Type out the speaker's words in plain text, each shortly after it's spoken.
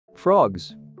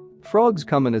Frogs. Frogs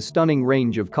come in a stunning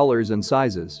range of colors and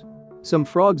sizes. Some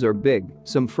frogs are big,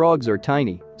 some frogs are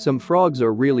tiny, some frogs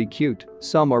are really cute,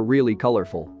 some are really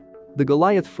colorful. The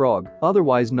Goliath frog,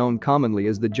 otherwise known commonly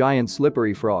as the giant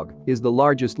slippery frog, is the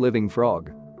largest living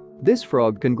frog. This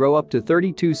frog can grow up to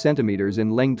 32 centimeters in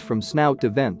length from snout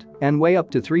to vent and weigh up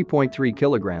to 3.3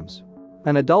 kilograms.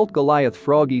 An adult Goliath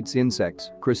frog eats insects,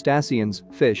 crustaceans,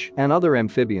 fish, and other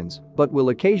amphibians, but will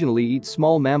occasionally eat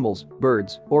small mammals,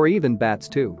 birds, or even bats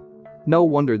too. No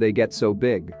wonder they get so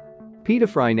big.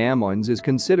 Pediphrine ammoins is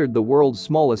considered the world's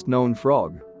smallest known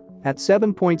frog. At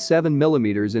 7.7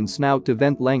 millimeters in snout to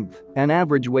vent length, an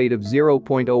average weight of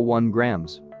 0.01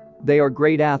 grams. They are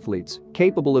great athletes,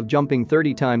 capable of jumping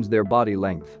 30 times their body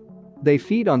length. They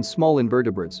feed on small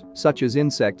invertebrates, such as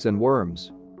insects and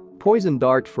worms. Poison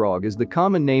dart frog is the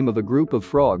common name of a group of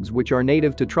frogs which are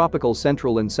native to tropical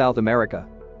Central and South America.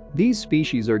 These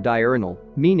species are diurnal,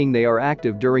 meaning they are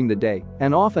active during the day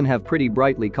and often have pretty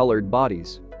brightly colored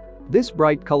bodies. This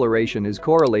bright coloration is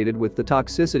correlated with the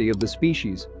toxicity of the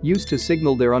species, used to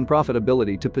signal their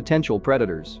unprofitability to potential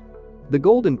predators. The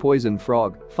golden poison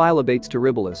frog, Phyllobates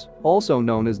terribilis, also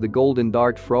known as the golden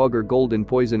dart frog or golden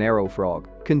poison arrow frog,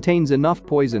 contains enough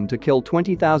poison to kill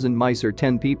 20,000 mice or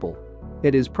 10 people.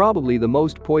 It is probably the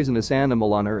most poisonous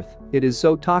animal on Earth. It is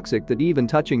so toxic that even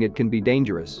touching it can be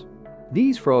dangerous.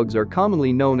 These frogs are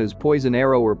commonly known as poison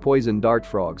arrow or poison dart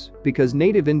frogs because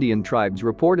native Indian tribes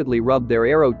reportedly rubbed their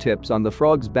arrow tips on the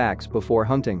frogs' backs before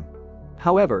hunting.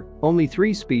 However, only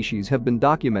 3 species have been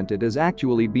documented as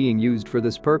actually being used for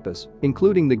this purpose,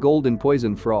 including the golden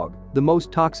poison frog, the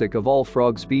most toxic of all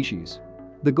frog species.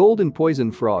 The golden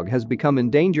poison frog has become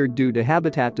endangered due to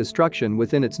habitat destruction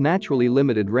within its naturally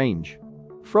limited range.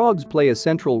 Frogs play a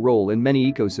central role in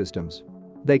many ecosystems.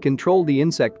 They control the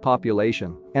insect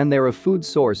population, and they're a food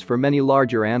source for many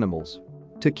larger animals.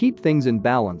 To keep things in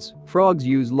balance, frogs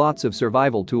use lots of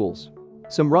survival tools.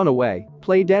 Some run away,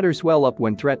 play dead or swell up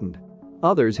when threatened.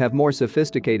 Others have more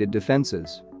sophisticated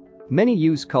defenses. Many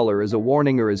use color as a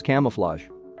warning or as camouflage.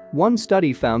 One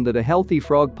study found that a healthy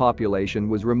frog population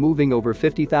was removing over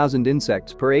 50,000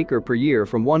 insects per acre per year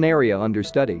from one area under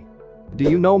study. Do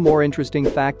you know more interesting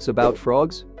facts about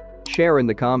frogs? Share in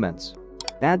the comments.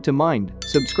 Add to Mind,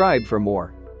 subscribe for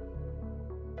more.